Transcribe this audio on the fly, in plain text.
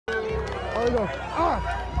There we go.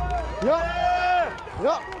 Yup.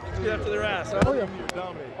 Yup. Get after their ass, huh? Oh, yeah.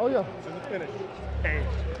 Oh, yeah. It's in the finish. Hey,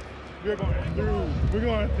 we're going through. We're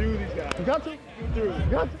going through these guys. You got to. Through. You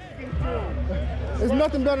got to. It's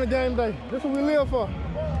nothing better than game day. This is what we live for.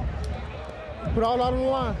 Put all out on the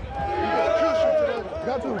line.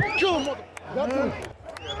 Got to. Kill him. Got to.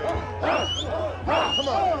 Come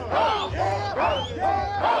on.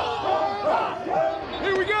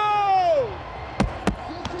 Here we go!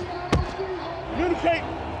 Communicate.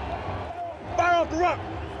 Fire off the rock.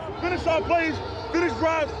 Finish our plays. Finish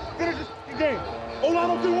drives. Finish this game. O-line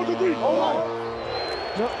on 3, 1, 2, 3. O-line.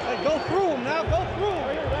 Hey, go through them now. Go through them.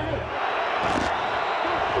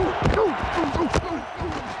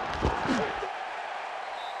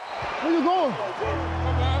 Where you going?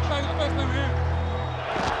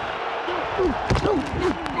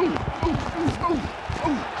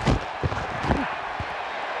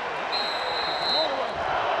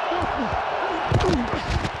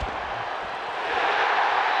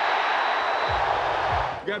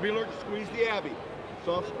 You gotta be alert to squeeze the Abbey.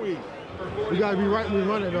 Soft squeeze. We gotta be right when we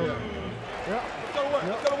run it though. Yeah. Let's go to work.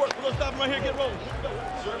 Let's go to work. We're gonna stop him right here. Get rolling.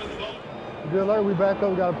 Be alert, we back up,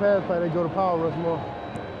 we got a pass play, they go to power rush more.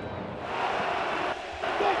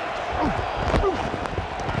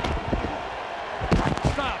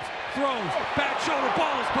 Stops, throws, back shoulder,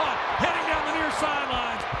 ball is caught, heading down the near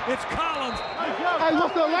sidelines. It's Collins. Hey,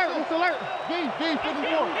 what's the alert? What's the alert? D, 54.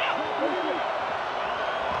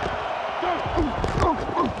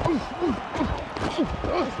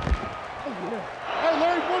 Hey,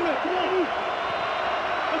 Larry Foreman, come on, move.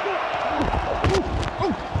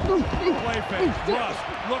 Play fake, Russ,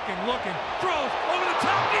 looking, throws, over the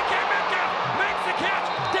top, DK Metcalf makes the catch,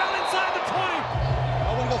 down inside the 20.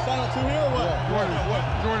 I want to go silent 2 here or what? Yeah. Jordan, what?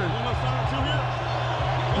 Jordan. You want to go silent 2 here?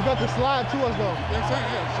 You got the slide to us though. Yeah, I'm saying,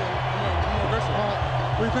 yeah, so I'm more aggressive.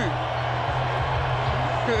 What do you think?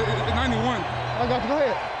 It's 91. I got you, go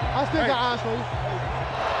ahead. I still got eyes for you.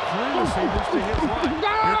 3 receivers to his right.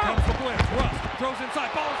 Here comes the blitz. Russ throws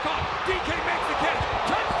inside, ball is caught. DK makes the catch.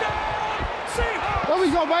 Touchdown, Seahawks! There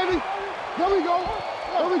we go, baby. There we go.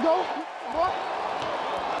 There we go. What?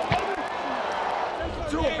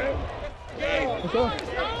 What's up?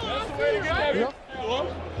 That's the way to get there. Yep.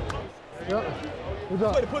 Yep. What's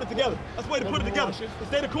up? That's the way to put it together. That's the way to put it together.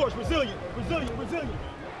 Stay the course. Resilient.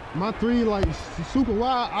 My 3 like super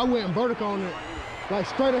wide. I went vertical on it, like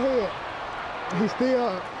straight ahead. He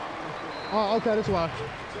still. Oh, okay, that's why.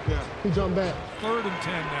 Yeah. He jumped back. 3rd and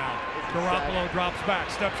 10 now. Garoppolo drops back,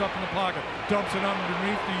 steps up in the pocket, dumps it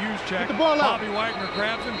underneath the use check. Get the ball out. Bobby Wagner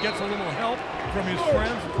grabs him, gets a little help from his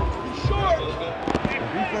friends.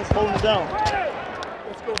 Defense holding it down.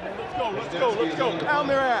 Let's go, man. Let's go. Pound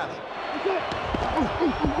their ass.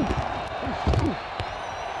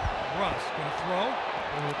 Russ gonna throw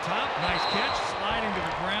over the top, nice catch, sliding to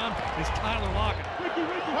the ground is Tyler Lockett.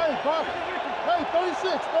 Hey, Bob. Hey,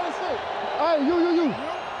 36. Hey, you.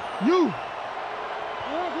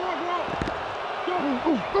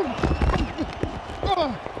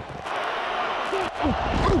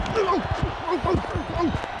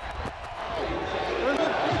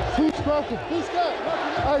 He's stuck.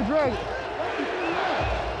 Hey, drag it.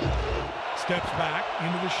 Steps back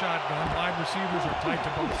into the shotgun. Wide receivers are tight to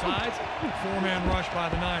both sides. 4-man rush by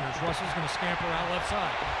the Niners. Russell's going to scamper out left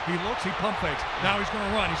side. He looks, he pump fakes. Now he's going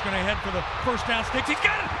to run. He's going to head for the first down sticks. He's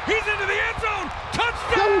got it. He's into the end zone.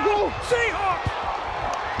 Touchdown! There we go. Seahawks!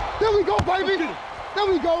 There we go, baby. There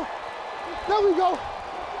we go.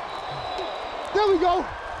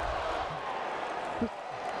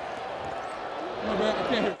 My bad, I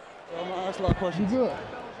can't hear. I'm gonna ask a lot of You questions. good?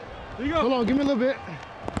 There you go. Hold on, give me a little bit.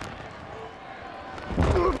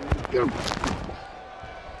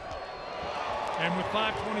 And with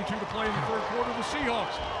 5:22 to play in the 3rd quarter, the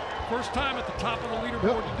Seahawks, first time at the top of the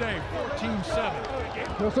leaderboard today, 14-7.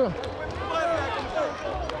 Yes, sir.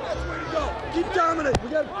 That's where to go. Keep dominating. We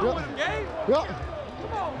got to win the game. Yep.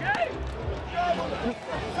 Come on, Gabe.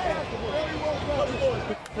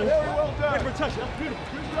 Very well done. Thanks for touching. That's beautiful.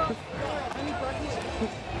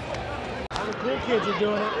 All the cool kids are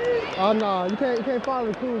doing it. Oh no, you can't follow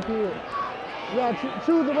the cool kid. You gotta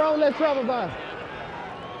choose the road, let travel by.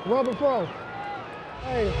 Rubber Pro.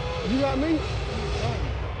 Hey, you got me?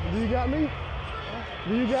 Do you got me?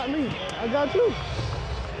 Do you got me? I got you.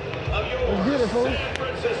 Let's get it, folks. San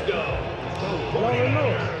Francisco. Y'all already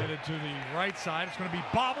know. To the right side, it's going to be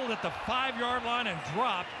bobbled at the 5-yard line and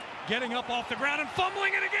dropped, getting up off the ground and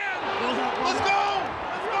fumbling it again. Let's go.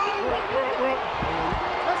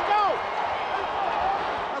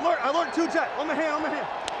 I learned 2 jack. On the hand.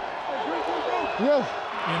 Yes.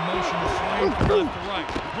 in motion to swing from left to right.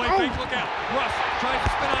 Play fake, look out. Russ tries to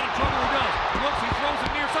spin out of trouble, he does. Looks, he throws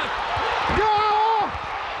it near side. Yeah!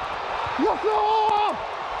 Yes, sir!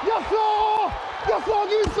 Yes, sir! Yes, sir!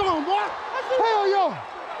 Give me some, boy! Hell yeah!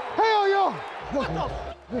 Hell yeah!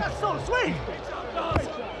 That's so sweet.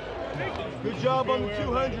 Good job on the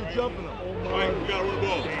 200 jumping them. All right, we got to run the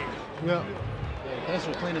ball. Yeah. Thanks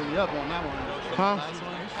for cleaning me up on that one. Huh?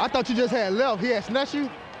 I thought you just had left. He had snatched you?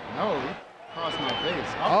 No, he crossed my face.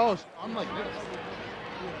 Oh. I'm like this.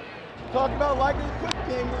 Talk about liking the quick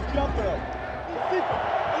game with jumping them.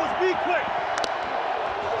 Let's be quick.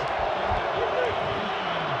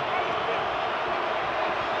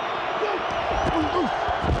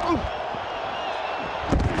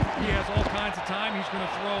 He has all kinds of time. He's going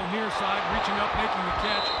to throw near side, reaching up, making the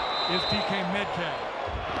catch is DK Metcalf.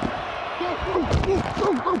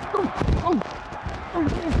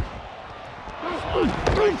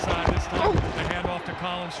 Right side this time. The handoff to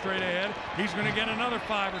Collins straight ahead. He's going to get another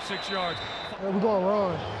 5 or 6 yards. We're going to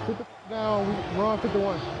run. Put the down. We run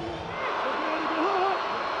 51.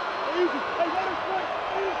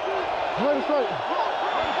 Let it straight.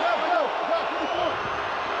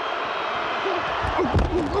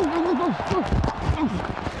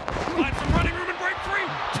 Finds some running room and break free.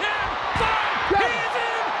 10, 5, he is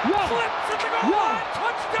in. Flips at the goal line.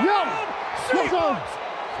 Touchdown. Seahawks.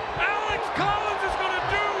 Alex Collins is going to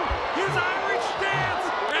do his Irish dance,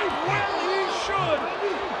 and well he should.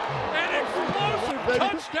 An explosive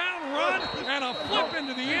touchdown run and a flip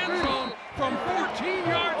into the end zone from 14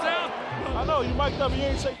 yards out. I know, you mic'd up, you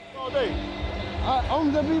ain't say all day.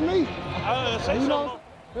 Only that be me. Say You something.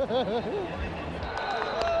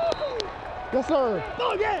 Yes, sir.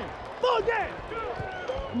 Full game! Full game!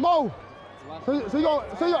 Mo. So you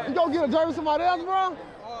gonna get a jersey from somebody else, bro?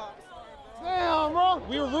 Damn, bro.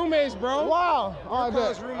 We were roommates, bro. Wow. All right,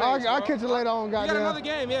 close bet. roommates, I'll bro. catch you later on, We goddamn. got another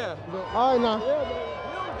game, yeah. All right, now. You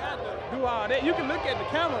don't got to do all that. You can look at the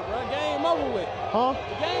camera, bro. Game over with. Huh?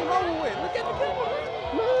 The game over with. Look at the camera,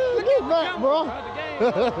 bro. Man, get back, bro. The game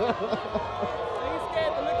over with. Ain't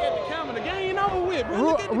scared to look at the camera. The game over with, bro.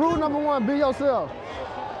 Look at the Rule camera. number 1, be yourself.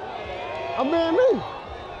 I'm being me.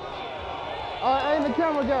 I ain't the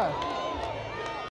camera guy.